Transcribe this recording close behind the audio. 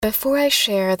Before I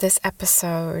share this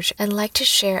episode, I'd like to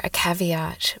share a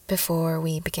caveat before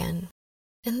we begin.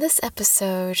 In this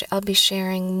episode, I'll be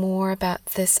sharing more about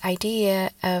this idea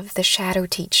of the shadow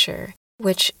teacher,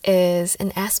 which is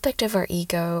an aspect of our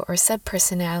ego or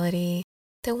subpersonality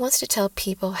that wants to tell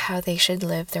people how they should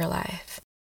live their life.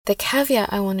 The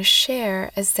caveat I want to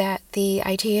share is that the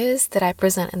ideas that I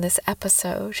present in this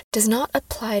episode does not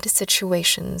apply to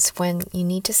situations when you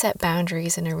need to set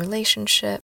boundaries in a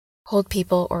relationship, hold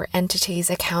people or entities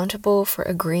accountable for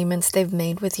agreements they've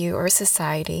made with you or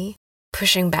society,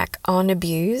 pushing back on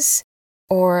abuse,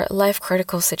 or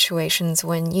life-critical situations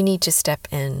when you need to step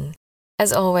in.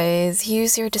 As always,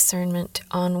 use your discernment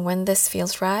on when this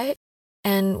feels right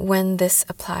and when this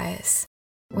applies.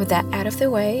 With that out of the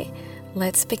way,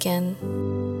 let's begin.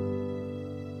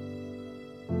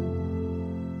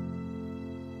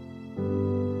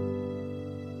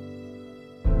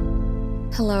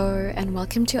 Hello, and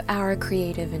welcome to Our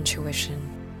Creative Intuition,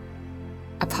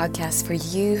 a podcast for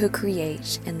you who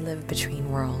create and live between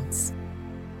worlds.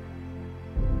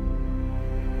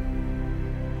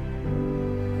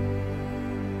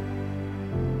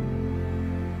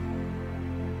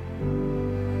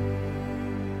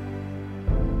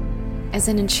 As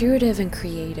an intuitive and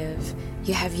creative,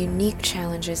 you have unique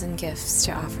challenges and gifts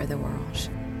to offer the world.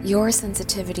 Your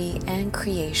sensitivity and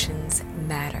creations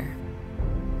matter.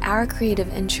 Our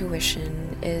creative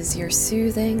intuition is your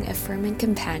soothing, affirming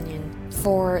companion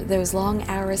for those long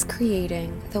hours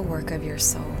creating the work of your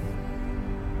soul.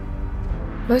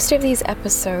 Most of these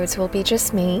episodes will be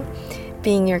just me,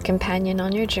 being your companion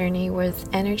on your journey with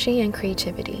energy and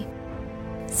creativity.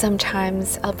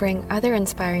 Sometimes I'll bring other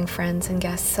inspiring friends and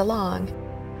guests along.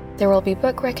 There will be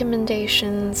book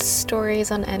recommendations, stories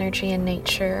on energy and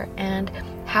nature, and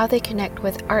how they connect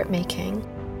with art making.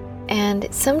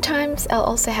 And sometimes I'll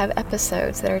also have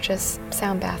episodes that are just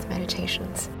sound bath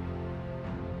meditations.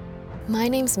 My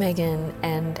name's Megan,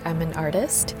 and I'm an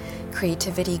artist,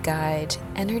 creativity guide,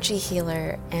 energy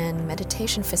healer, and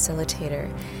meditation facilitator,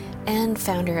 and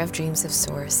founder of Dreams of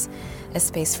Source, a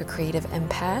space for creative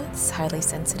empaths, highly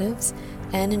sensitives,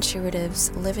 and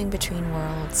intuitives living between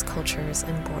worlds, cultures,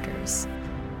 and borders.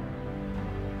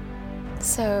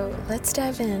 So let's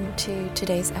dive into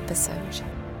today's episode.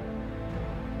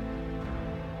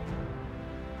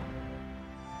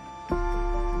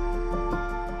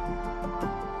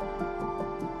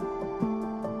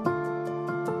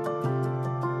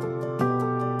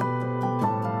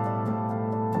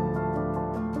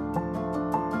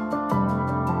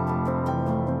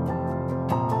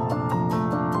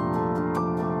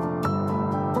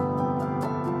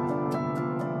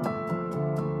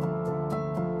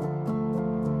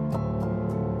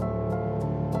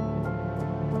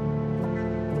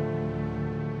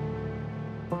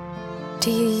 Do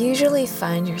you usually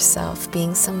find yourself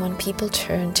being someone people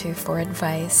turn to for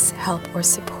advice, help, or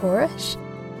support?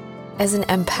 As an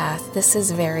empath, this is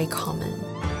very common.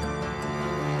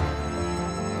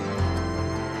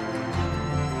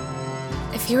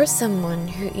 If you're someone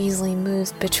who easily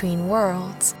moves between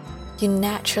worlds, you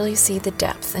naturally see the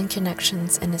depth and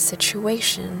connections in a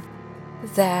situation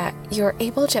that you're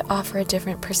able to offer a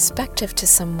different perspective to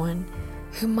someone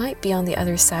who might be on the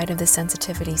other side of the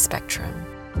sensitivity spectrum.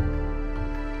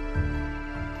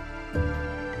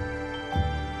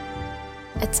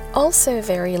 It's also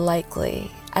very likely,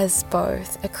 as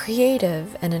both a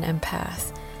creative and an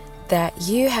empath, that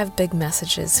you have big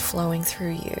messages flowing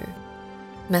through you.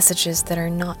 Messages that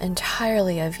are not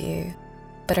entirely of you,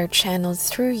 but are channeled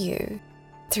through you,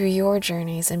 through your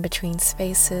journeys in between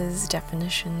spaces,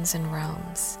 definitions, and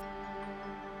realms.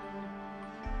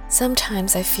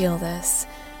 Sometimes I feel this,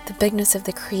 the bigness of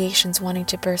the creations wanting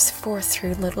to burst forth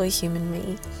through little human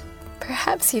me.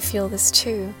 Perhaps you feel this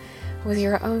too, with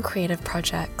your own creative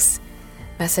projects,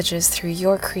 messages through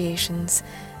your creations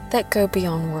that go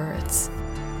beyond words.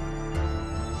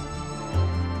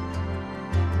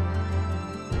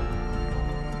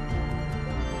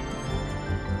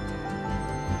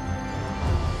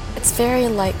 It's very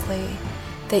likely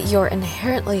that you're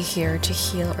inherently here to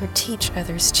heal or teach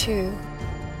others too.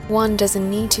 One doesn't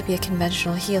need to be a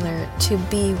conventional healer to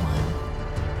be one.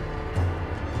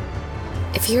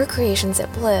 If your creations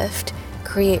uplift,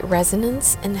 create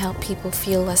resonance, and help people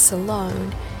feel less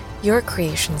alone, your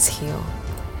creations heal.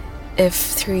 If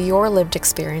through your lived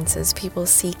experiences people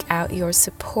seek out your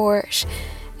support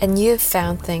and you have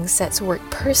found things that's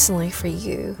worked personally for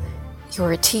you,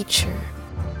 you're a teacher.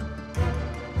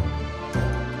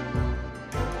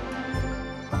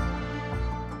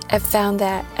 I've found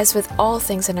that, as with all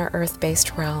things in our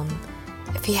earth-based realm,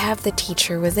 if you have the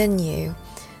teacher within you,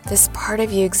 this part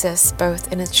of you exists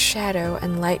both in its shadow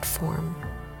and light form.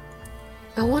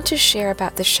 I want to share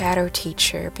about the shadow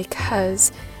teacher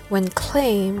because, when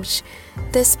claimed,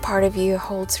 this part of you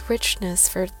holds richness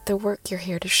for the work you're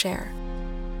here to share.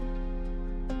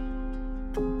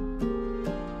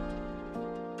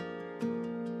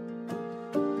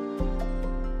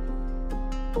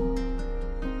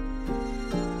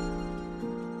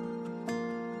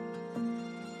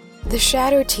 The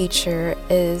shadow teacher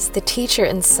is the teacher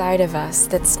inside of us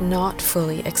that's not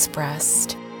fully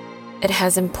expressed. It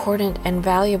has important and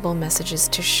valuable messages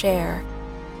to share,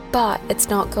 but it's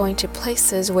not going to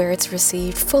places where it's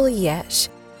received fully yet,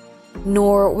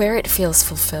 nor where it feels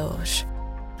fulfilled.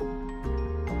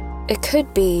 It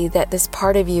could be that this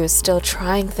part of you is still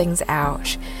trying things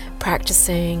out,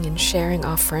 practicing and sharing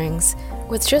offerings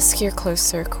with just your close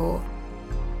circle.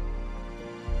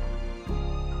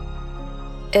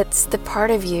 It's the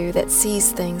part of you that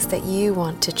sees things that you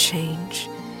want to change.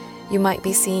 You might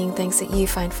be seeing things that you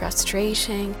find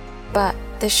frustrating, but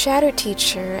the shadow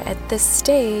teacher at this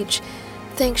stage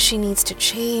thinks she needs to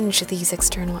change these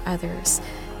external others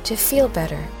to feel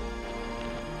better.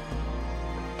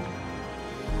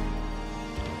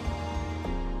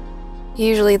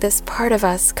 Usually this part of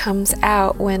us comes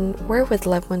out when we're with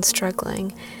loved ones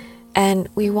struggling, and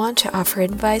we want to offer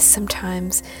advice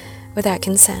sometimes without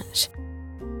consent.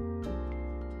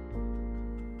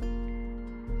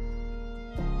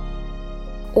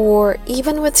 Or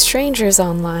even with strangers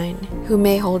online who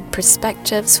may hold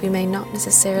perspectives we may not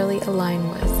necessarily align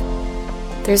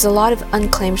with. There's a lot of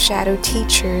unclaimed shadow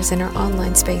teachers in our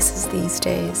online spaces these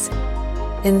days,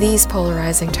 in these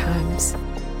polarizing times.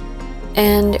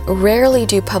 And rarely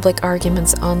do public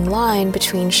arguments online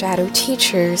between shadow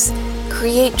teachers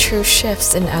create true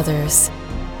shifts in others.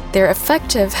 They're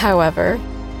effective, however,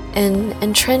 in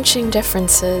entrenching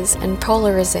differences and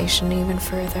polarization even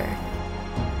further.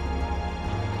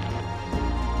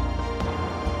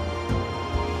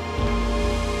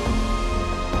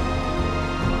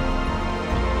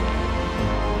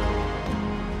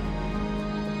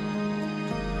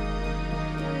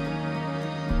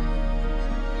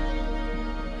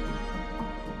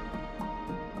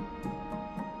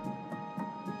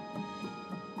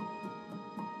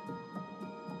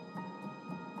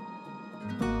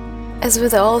 As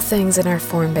with all things in our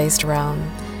form-based realm,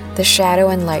 the shadow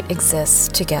and light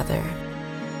exist together.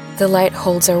 The light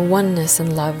holds our oneness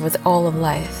and love with all of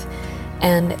life,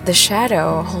 and the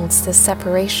shadow holds the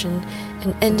separation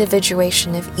and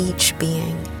individuation of each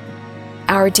being.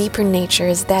 Our deeper nature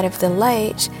is that of the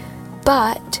light,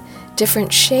 but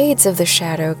different shades of the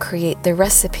shadow create the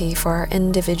recipe for our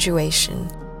individuation.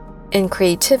 In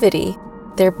creativity,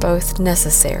 they're both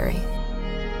necessary.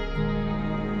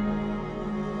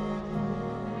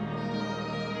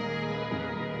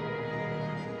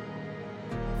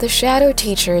 The shadow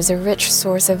teacher is a rich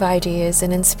source of ideas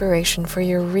and inspiration for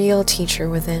your real teacher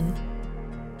within.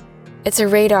 It's a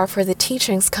radar for the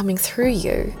teachings coming through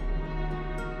you,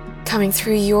 coming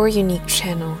through your unique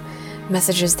channel,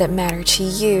 messages that matter to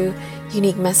you,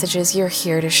 unique messages you're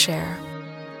here to share.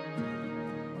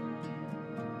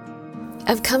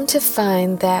 I've come to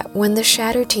find that when the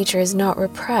shadow teacher is not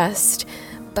repressed,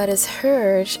 but is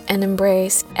heard and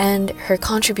embraced, and her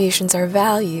contributions are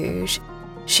valued,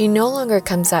 she no longer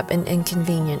comes up in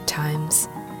inconvenient times.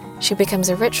 She becomes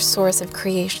a rich source of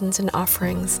creations and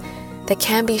offerings that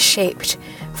can be shaped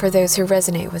for those who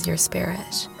resonate with your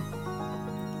spirit.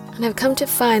 And I've come to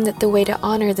find that the way to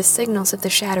honor the signals of the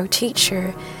shadow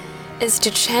teacher is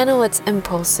to channel its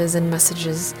impulses and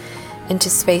messages into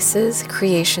spaces,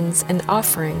 creations, and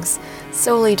offerings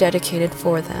solely dedicated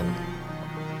for them.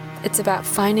 It's about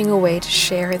finding a way to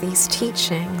share these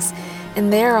teachings in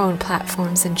their own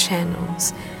platforms and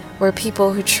channels, where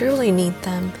people who truly need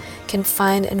them can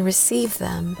find and receive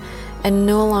them, and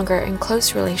no longer in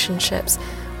close relationships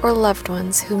or loved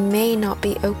ones who may not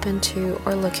be open to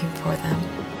or looking for them.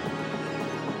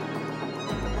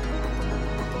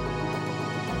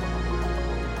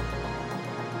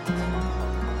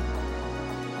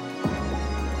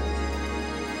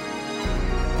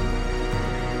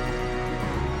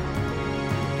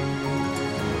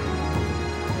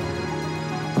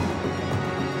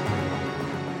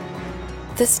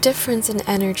 This difference in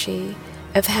energy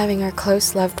of having our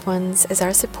close loved ones as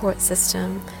our support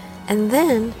system, and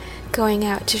then going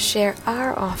out to share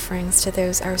our offerings to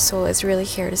those our soul is really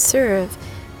here to serve,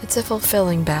 it's a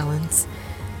fulfilling balance.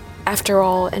 After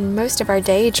all, in most of our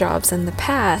day jobs in the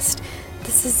past,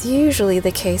 this is usually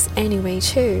the case anyway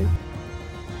too.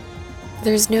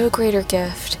 There's no greater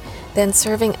gift than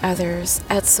serving others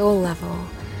at soul level,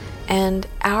 and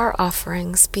our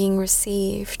offerings being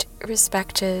received,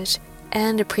 respected,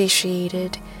 and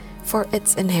appreciated for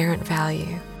its inherent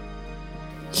value.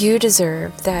 You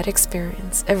deserve that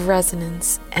experience of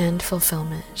resonance and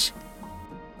fulfillment.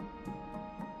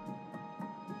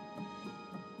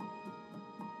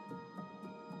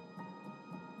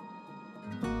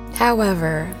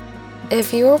 However,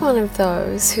 if you're one of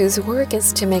those whose work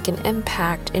is to make an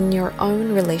impact in your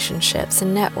own relationships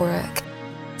and network,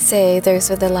 say those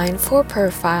with a line 4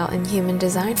 profile in human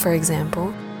design, for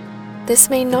example, this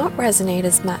may not resonate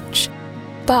as much,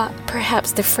 but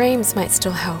perhaps the frames might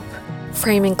still help.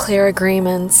 Framing clear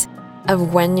agreements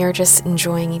of when you're just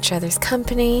enjoying each other's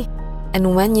company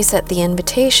and when you set the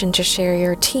invitation to share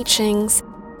your teachings,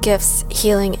 gifts,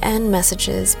 healing, and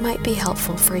messages might be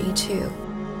helpful for you too.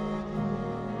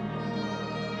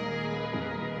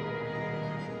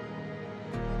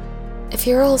 If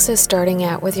you're also starting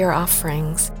out with your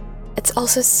offerings, it's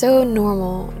also so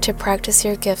normal to practice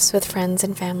your gifts with friends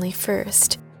and family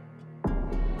first.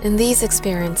 In these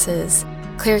experiences,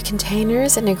 clear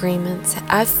containers and agreements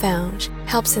I've found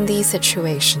helps in these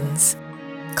situations.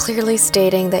 Clearly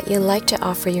stating that you like to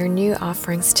offer your new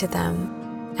offerings to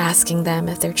them, asking them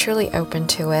if they're truly open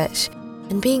to it,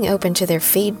 and being open to their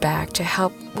feedback to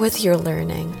help with your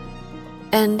learning.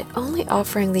 And only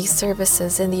offering these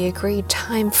services in the agreed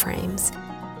time frames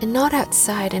and not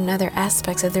outside in other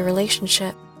aspects of the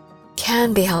relationship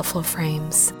can be helpful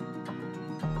frames.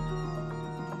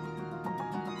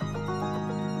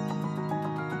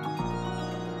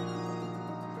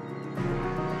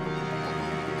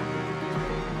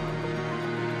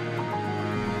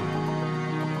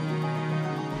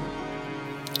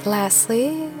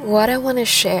 Lastly, what I want to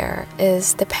share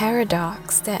is the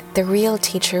paradox that the real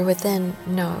teacher within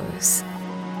knows.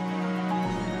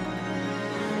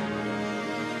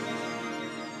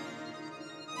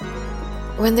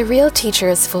 When the real teacher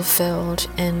is fulfilled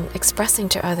in expressing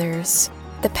to others,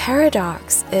 the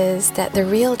paradox is that the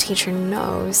real teacher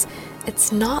knows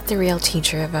it's not the real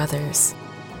teacher of others.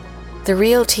 The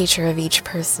real teacher of each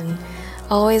person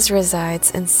always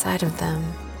resides inside of them.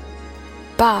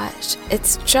 But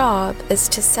its job is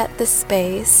to set the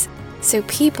space so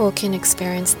people can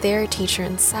experience their teacher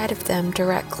inside of them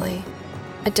directly.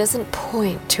 It doesn't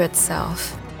point to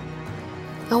itself.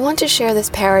 I want to share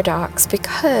this paradox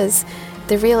because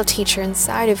the real teacher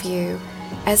inside of you,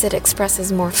 as it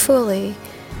expresses more fully,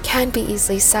 can be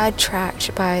easily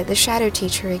sidetracked by the shadow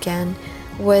teacher again,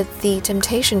 with the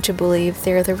temptation to believe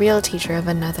they're the real teacher of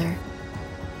another.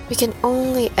 We can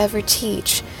only ever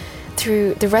teach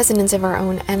through the resonance of our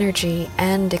own energy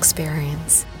and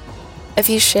experience. If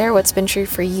you share what's been true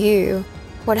for you,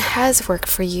 what has worked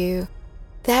for you,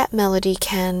 that melody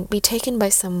can be taken by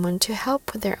someone to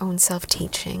help with their own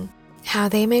self-teaching. How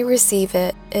they may receive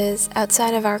it is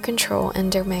outside of our control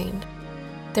and domain.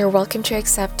 They're welcome to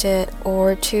accept it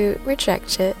or to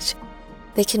reject it.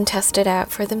 They can test it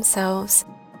out for themselves,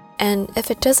 and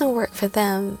if it doesn't work for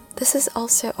them, this is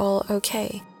also all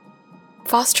okay.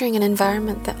 Fostering an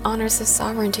environment that honors the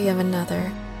sovereignty of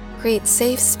another creates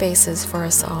safe spaces for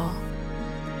us all.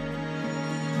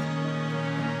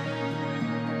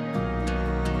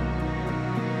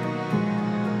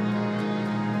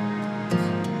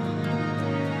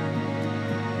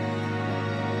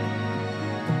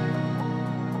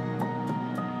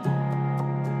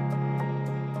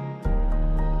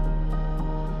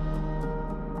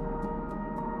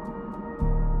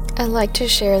 I'd like to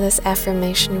share this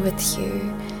affirmation with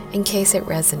you in case it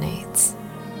resonates.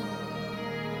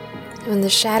 When the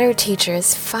shadow teacher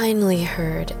is finally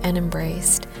heard and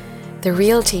embraced, the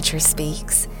real teacher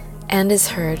speaks and is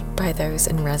heard by those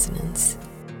in resonance.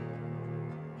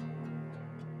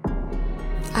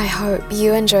 I hope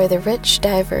you enjoy the rich,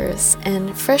 diverse,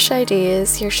 and fresh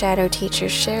ideas your shadow teacher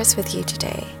shares with you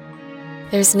today.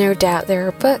 There's no doubt there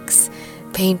are books,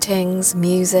 paintings,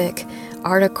 music,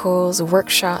 articles,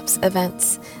 workshops,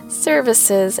 events,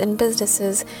 services, and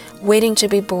businesses waiting to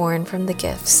be born from the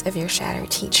gifts of your shadow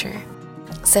teacher.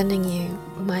 Sending you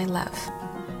my love,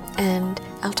 and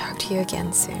I'll talk to you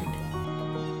again soon.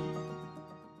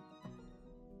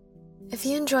 If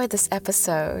you enjoyed this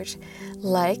episode,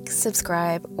 like,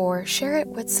 subscribe, or share it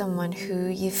with someone who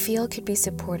you feel could be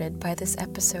supported by this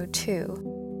episode too.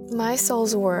 My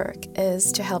soul's work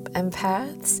is to help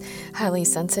empaths, highly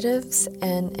sensitives,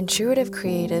 and intuitive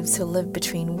creatives who live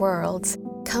between worlds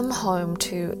come home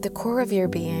to the core of your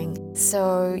being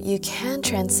so you can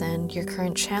transcend your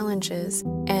current challenges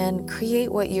and create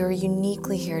what you're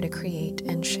uniquely here to create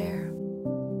and share.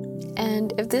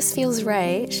 And if this feels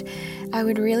right, I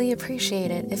would really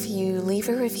appreciate it if you leave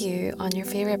a review on your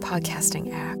favorite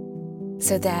podcasting app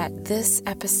so that this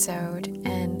episode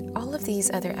and all of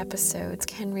these other episodes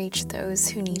can reach those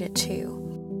who need it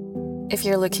too. If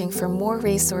you're looking for more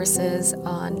resources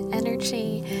on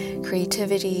energy,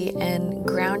 creativity, and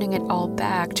grounding it all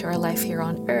back to our life here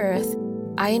on Earth,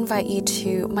 I invite you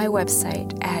to my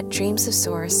website at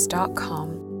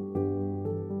dreamsofsource.com.